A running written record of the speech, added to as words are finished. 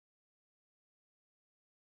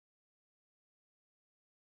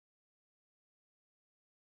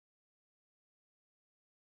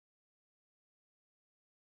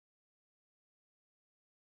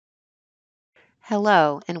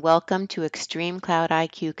Hello and welcome to ExtremeCloud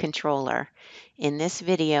IQ Controller. In this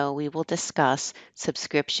video, we will discuss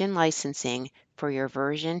subscription licensing for your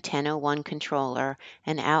version 10.01 controller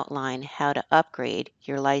and outline how to upgrade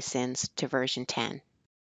your license to version 10.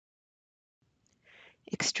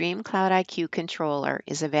 ExtremeCloud IQ Controller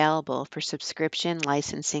is available for subscription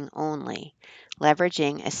licensing only,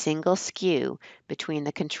 leveraging a single SKU between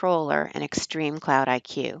the controller and ExtremeCloud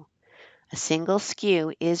IQ. A single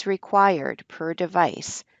SKU is required per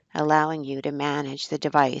device, allowing you to manage the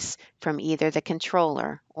device from either the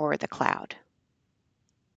controller or the cloud.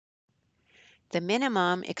 The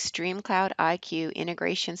minimum ExtremeCloud IQ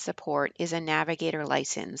integration support is a Navigator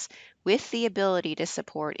license with the ability to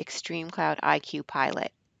support ExtremeCloud IQ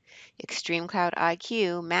Pilot. ExtremeCloud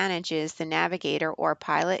IQ manages the Navigator or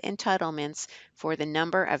Pilot entitlements for the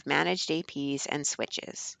number of managed APs and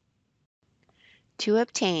switches. To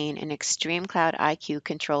obtain an ExtremeCloud IQ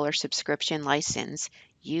Controller subscription license,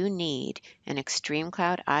 you need an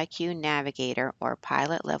ExtremeCloud IQ Navigator or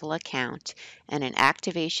Pilot level account and an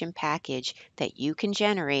activation package that you can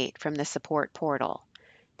generate from the support portal.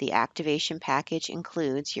 The activation package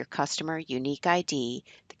includes your customer unique ID,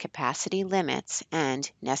 the capacity limits, and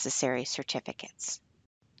necessary certificates.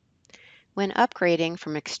 When upgrading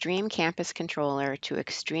from Extreme Campus Controller to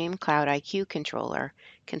ExtremeCloud IQ Controller,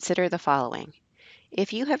 consider the following.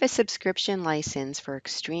 If you have a subscription license for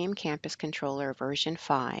Extreme Campus Controller version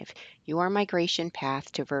 5, your migration path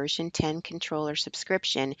to version 10 controller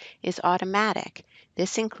subscription is automatic.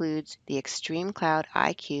 This includes the ExtremeCloud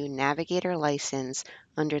IQ Navigator license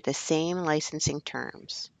under the same licensing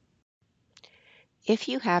terms. If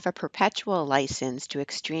you have a perpetual license to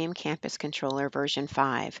Extreme Campus Controller version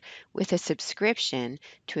 5 with a subscription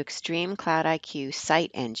to ExtremeCloud IQ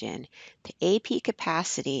Site Engine, the AP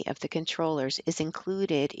capacity of the controllers is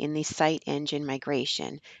included in the Site Engine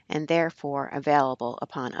migration and therefore available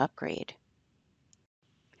upon upgrade.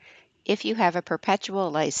 If you have a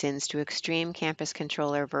perpetual license to Extreme Campus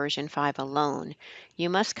Controller version 5 alone,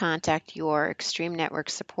 you must contact your Extreme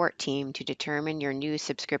Network support team to determine your new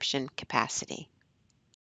subscription capacity.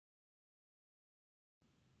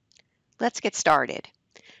 Let's get started.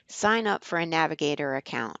 Sign up for a Navigator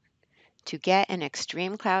account. To get an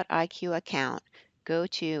ExtremeCloud IQ account, go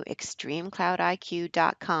to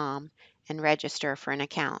extremecloudiq.com and register for an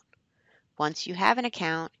account. Once you have an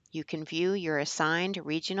account, you can view your assigned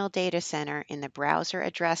regional data center in the browser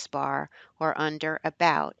address bar or under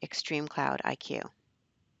About ExtremeCloud IQ.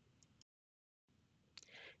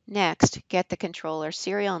 Next, get the controller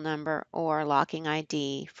serial number or locking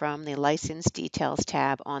ID from the License Details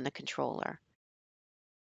tab on the controller.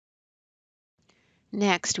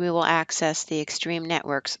 Next, we will access the Extreme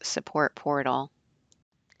Networks support portal.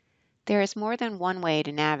 There is more than one way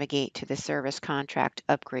to navigate to the service contract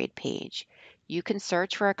upgrade page. You can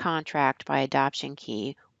search for a contract by adoption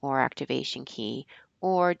key or activation key,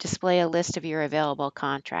 or display a list of your available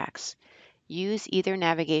contracts. Use either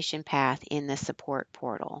navigation path in the support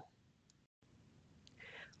portal.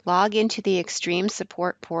 Log into the Extreme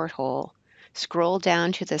Support portal. Scroll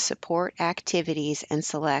down to the Support Activities and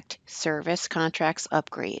select Service Contracts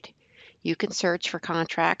Upgrade. You can search for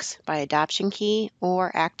contracts by adoption key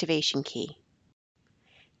or activation key.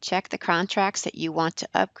 Check the contracts that you want to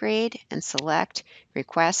upgrade and select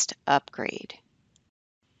Request Upgrade.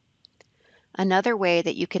 Another way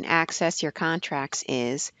that you can access your contracts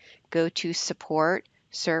is go to Support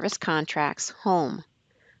Service Contracts Home.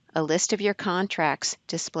 A list of your contracts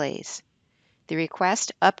displays. The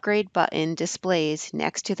Request Upgrade button displays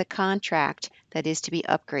next to the contract that is to be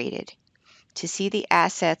upgraded. To see the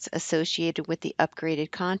assets associated with the upgraded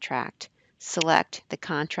contract, select the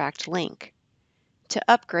contract link. To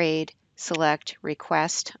upgrade, select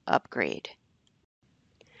Request Upgrade.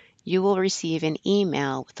 You will receive an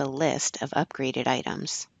email with a list of upgraded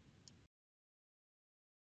items.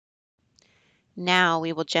 Now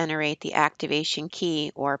we will generate the activation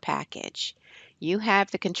key or package. You have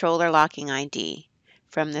the controller locking ID.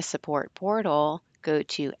 From the support portal, go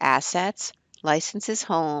to Assets, Licenses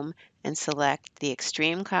Home, and select the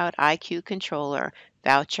ExtremeCloud IQ Controller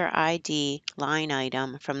Voucher ID line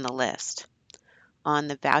item from the list. On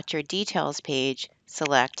the Voucher Details page,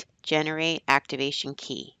 select Generate Activation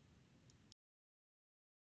Key.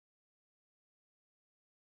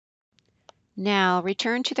 Now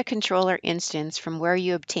return to the controller instance from where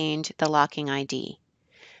you obtained the locking ID.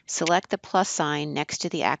 Select the plus sign next to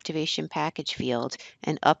the Activation Package field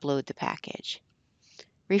and upload the package.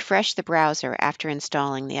 Refresh the browser after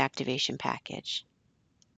installing the activation package.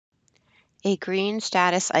 A green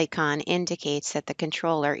status icon indicates that the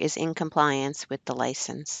controller is in compliance with the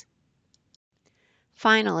license.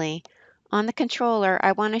 Finally, On the controller,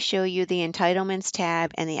 I want to show you the Entitlements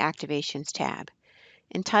tab and the Activations tab.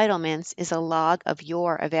 Entitlements is a log of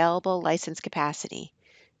your available license capacity.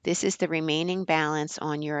 This is the remaining balance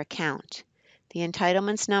on your account. The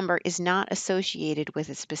entitlements number is not associated with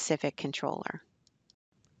a specific controller.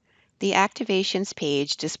 The Activations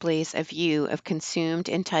page displays a view of consumed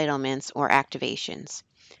entitlements or activations.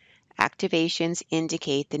 Activations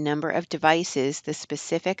indicate the number of devices the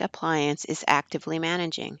specific appliance is actively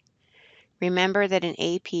managing. Remember that an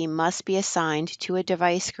AP must be assigned to a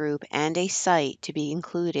device group and a site to be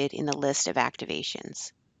included in the list of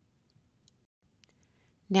activations.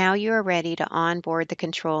 Now you are ready to onboard the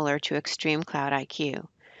controller to ExtremeCloud IQ.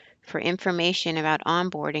 For information about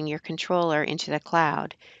onboarding your controller into the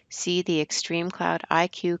cloud, see the ExtremeCloud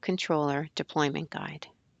IQ Controller Deployment Guide.